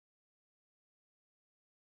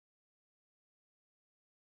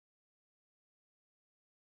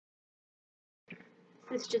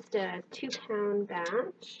This is just a 2-pound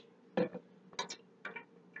batch.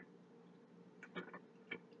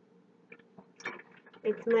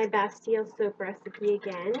 It's my Bastile Soap recipe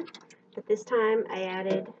again, but this time I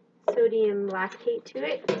added sodium lactate to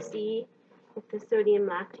it to see if the sodium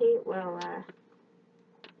lactate will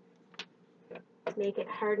make it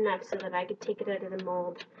hard enough so that I could take it out of the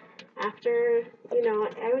mold. After, you know,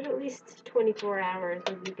 I would at least 24 hours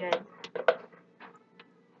would be good.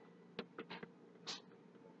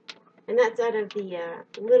 And that's out of the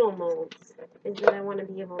little molds, is that I want to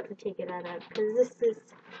be able to take it out of, because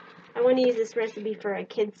I want to use this recipe for a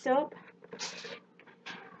kid's soap.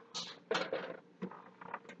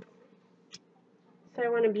 So I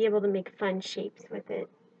want to be able to make fun shapes with it,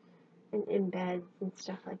 and embeds and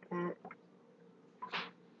stuff like that.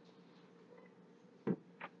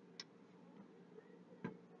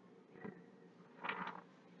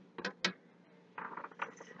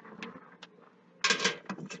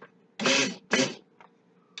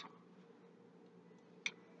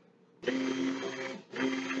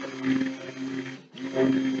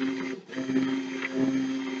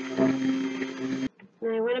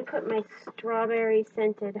 Now I want to put my strawberry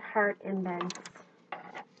scented heart embeds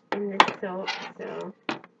in this soap, so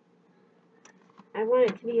I want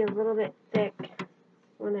it to be a little bit thick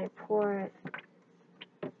when I pour it.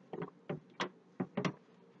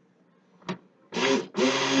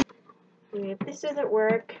 Anyway, if this doesn't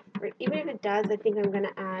work, or even if it does, I think I'm going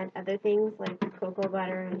to add other things like cocoa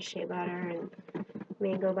butter and shea butter and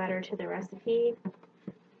mango butter to the recipe.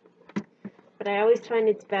 But I always find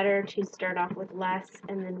it's better to start off with less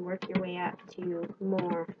and then work your way up to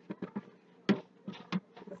more.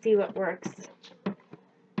 See what works.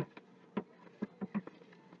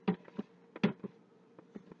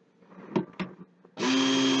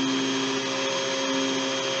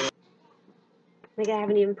 Like, I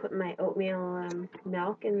haven't even put my oatmeal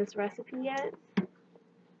milk in this recipe yet.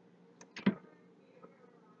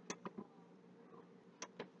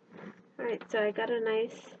 Alright, so I got a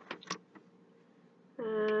nice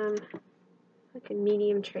like a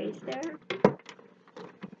medium trace there.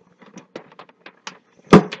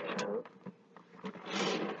 So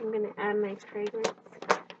I'm going to add my fragrance.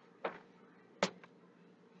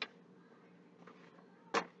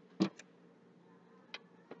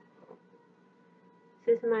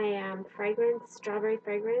 This is my fragrance, strawberry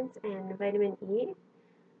fragrance, and vitamin E.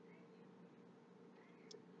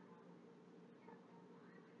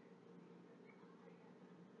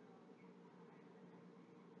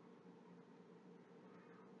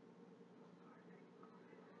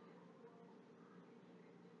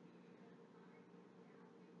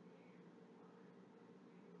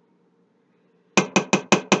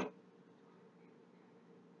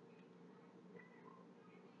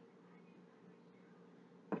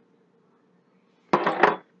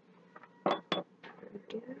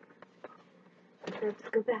 Let's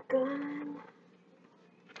go back on.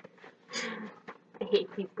 I hate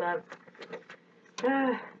these gloves.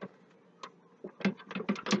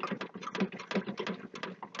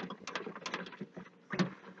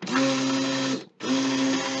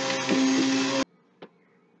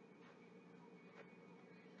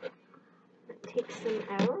 Take some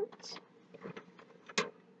out.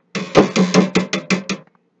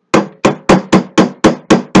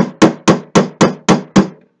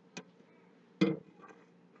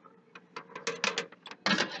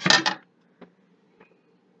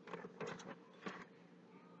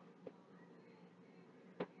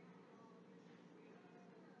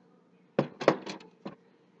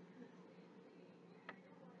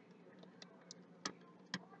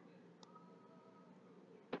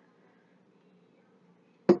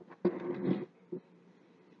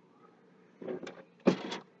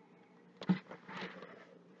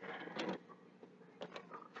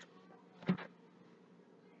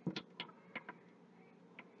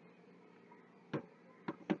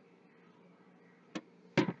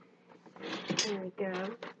 There we go.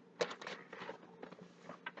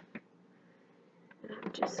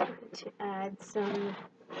 I'm just going to add some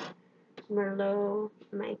Merlot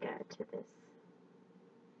mica to this.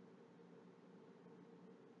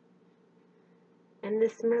 And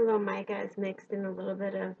this Merlot mica is mixed in a little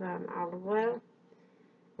bit of olive oil,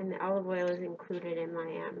 and the olive oil is included in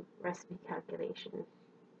my recipe calculation.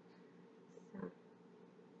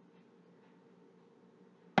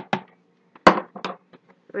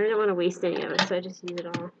 I don't want to waste any of it, so I just use it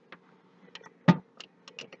all.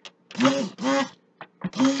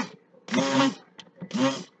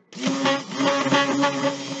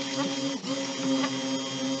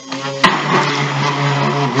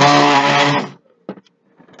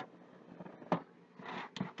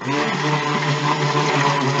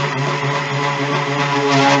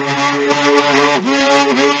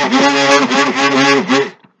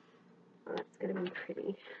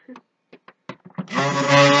 pretty.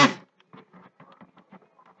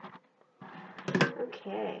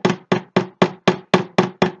 Okay.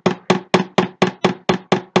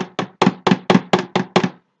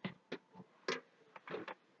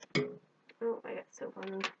 Oh, I got soap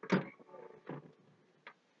on me.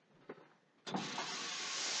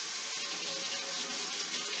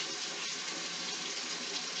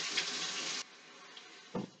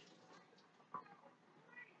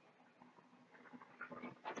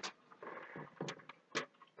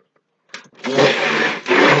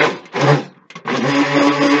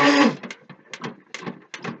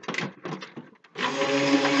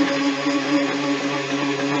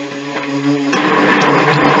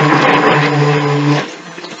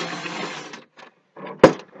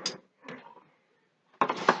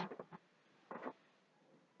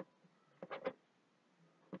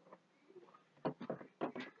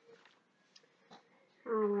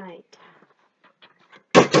 All right.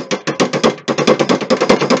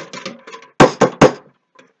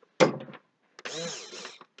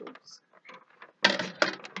 Oops.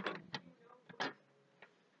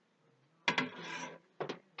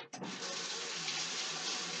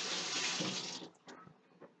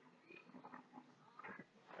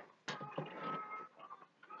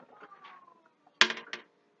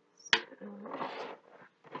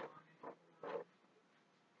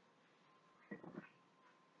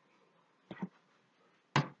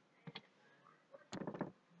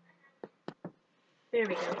 There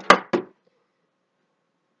we go.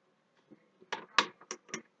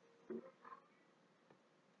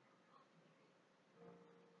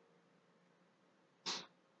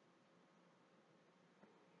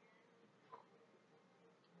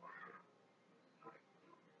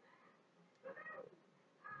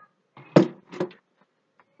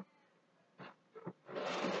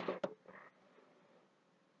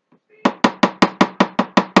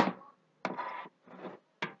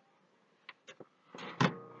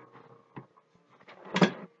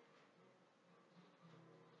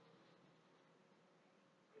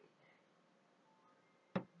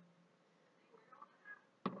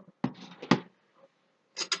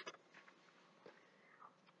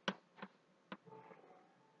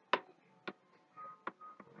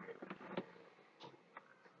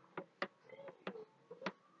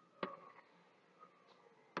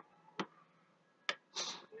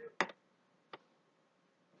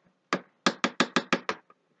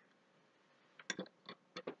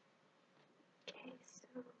 Okay, so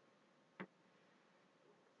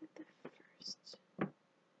the first one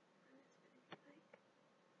is going to be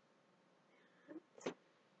like that.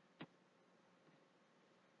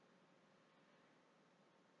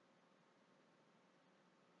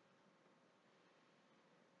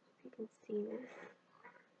 You can see this.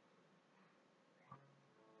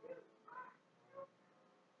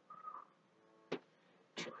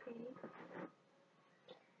 Okay.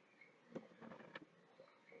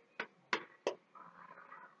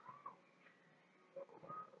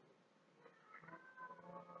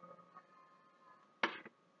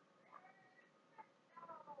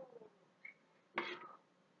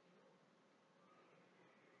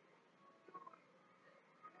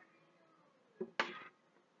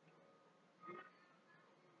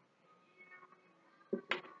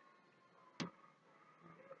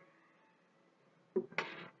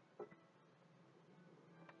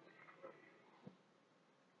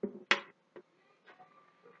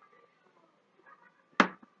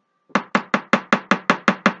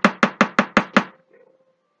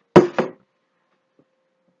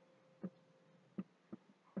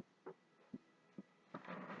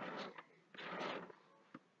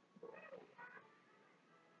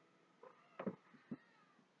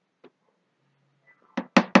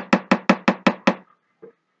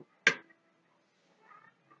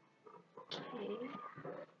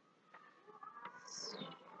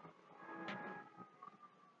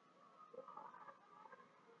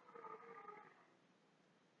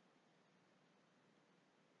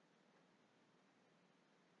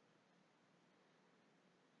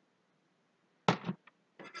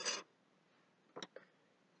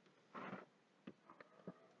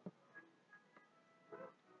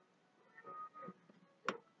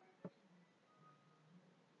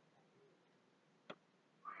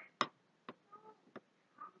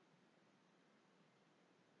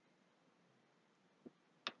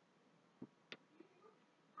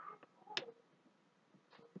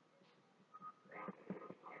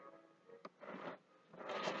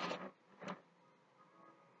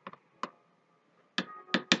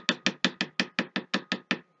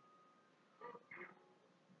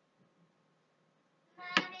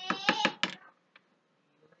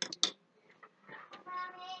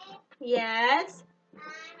 Yes?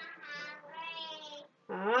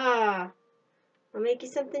 Ah, I'll make you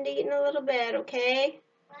something to eat in a little bit, okay?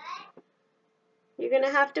 You're gonna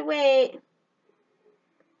have to wait.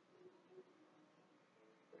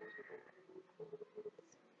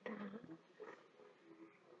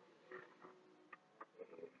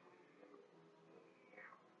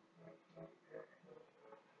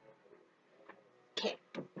 Okay.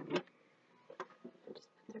 Just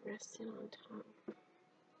put the rest in on top.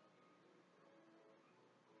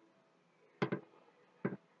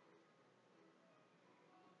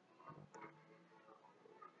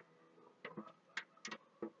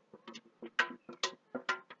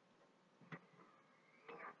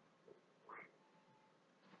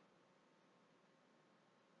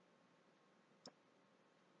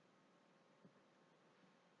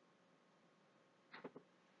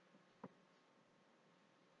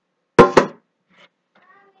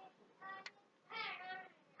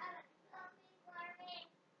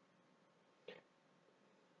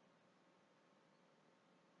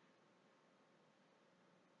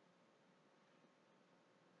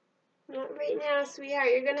 Not right now, sweetheart.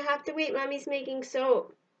 You're gonna have to wait. Mommy's making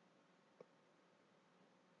soap.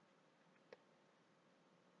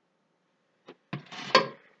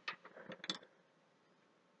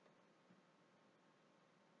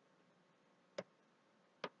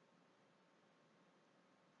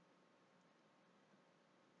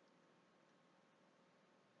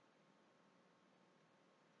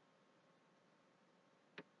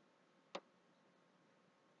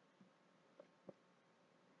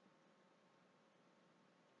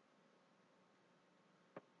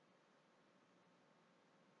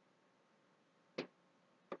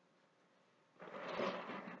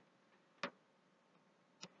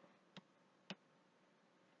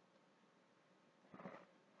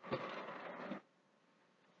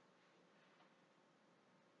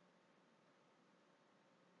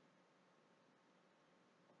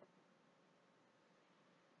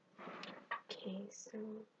 Okay, so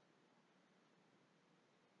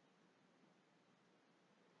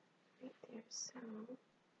right there, so.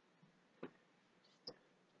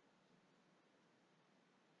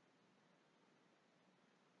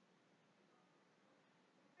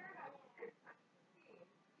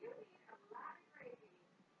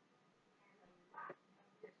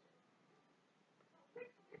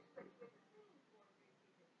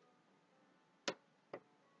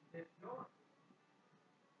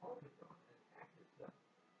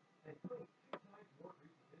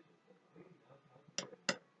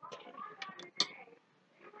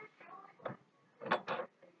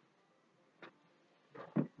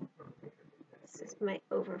 This is my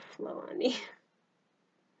overflow on me.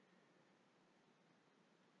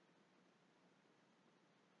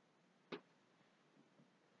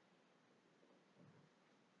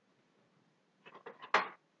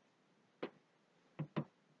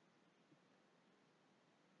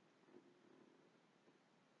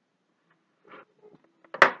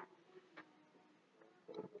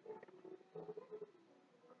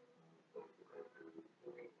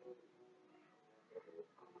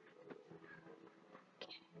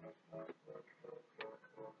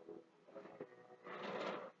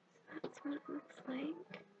 That's what it looks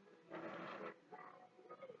like.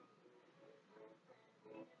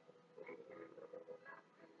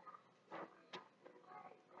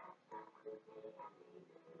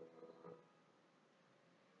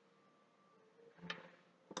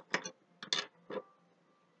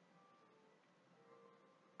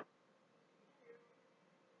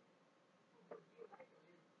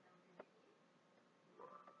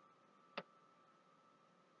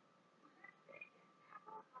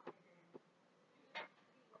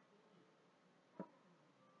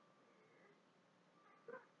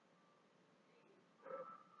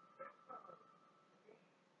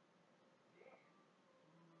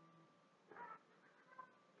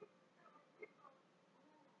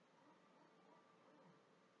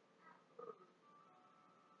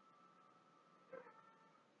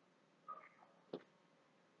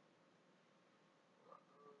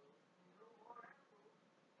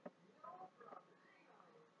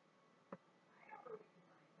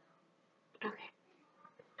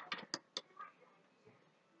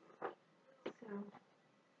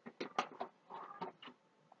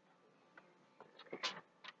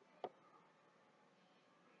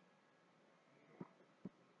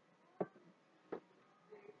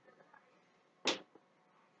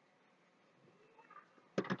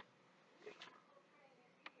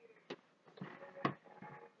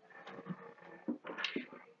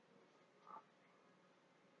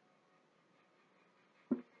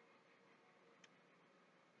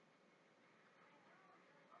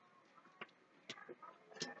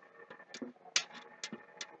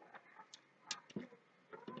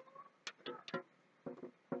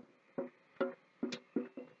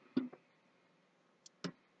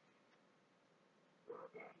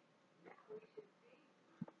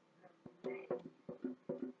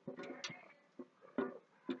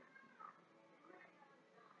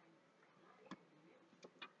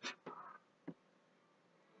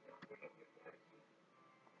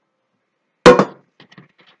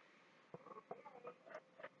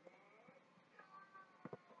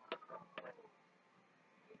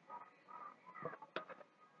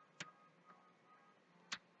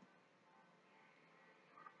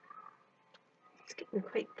 It's getting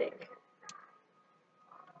quite thick.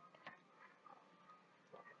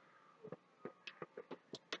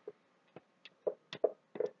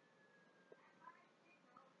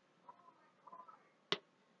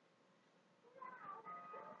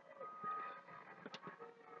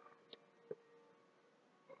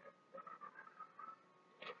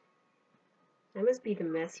 I must be the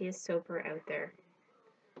messiest soaper out there.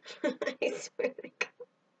 I swear to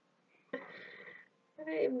God.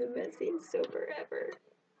 I am the messiest soaper ever.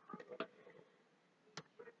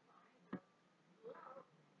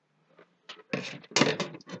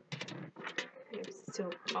 I have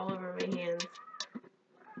soap all over my hands.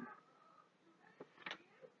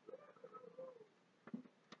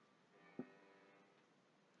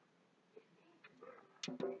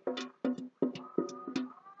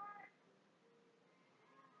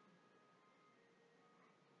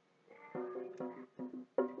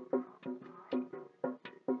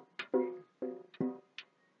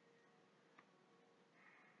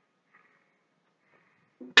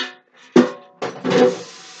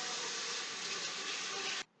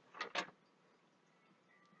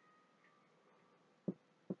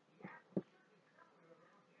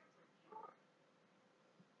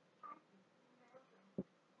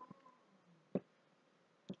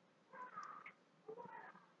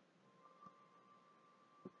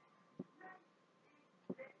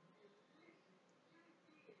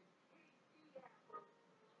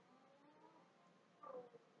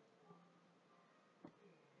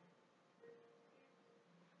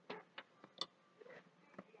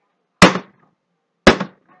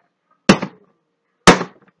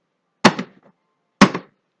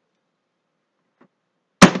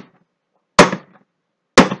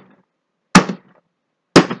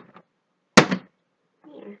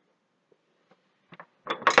 Here.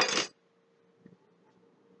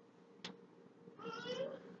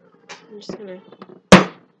 I'm just gonna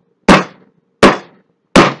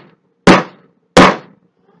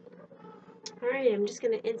Alright, I'm just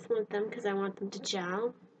gonna insulate them because I want them to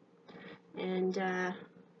gel, and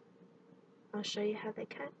I'll show you how they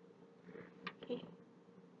cut. Okay.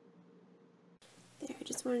 There, I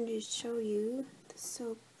just wanted to show you the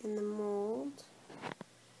soap in the mold.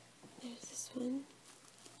 There's this one.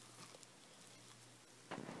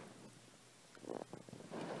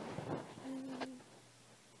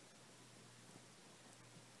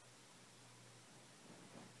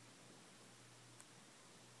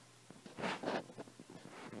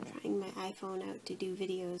 Trying my iPhone out to do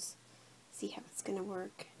videos, see how it's gonna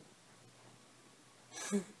work.